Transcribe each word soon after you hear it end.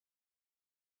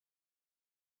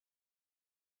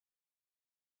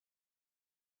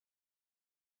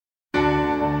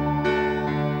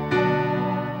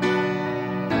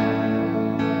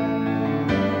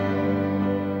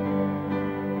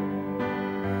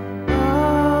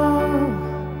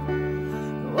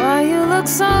look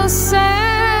so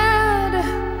sad,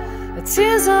 the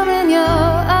tears are in your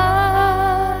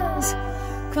eyes.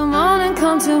 Come on and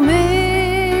come to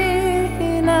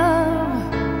me now.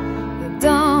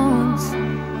 Don't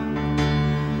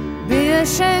be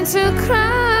ashamed to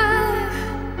cry.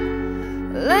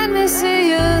 Let me see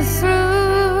you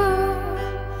through,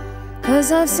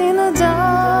 'cause I've seen the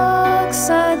dark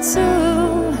side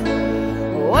too.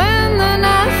 When the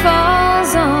night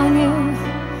falls on you,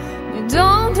 you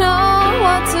don't know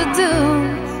what to do.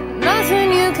 Nothing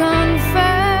you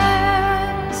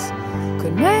confess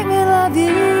could make me love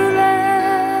you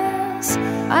less.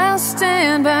 I'll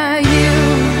stand by you,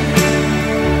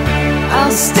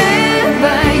 I'll stand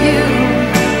by you.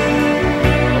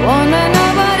 Won't let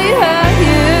nobody hurt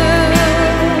you.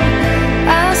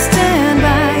 I'll stand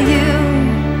by you.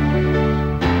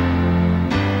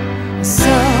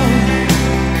 So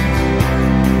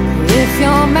if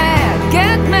you're mad,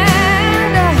 get mad.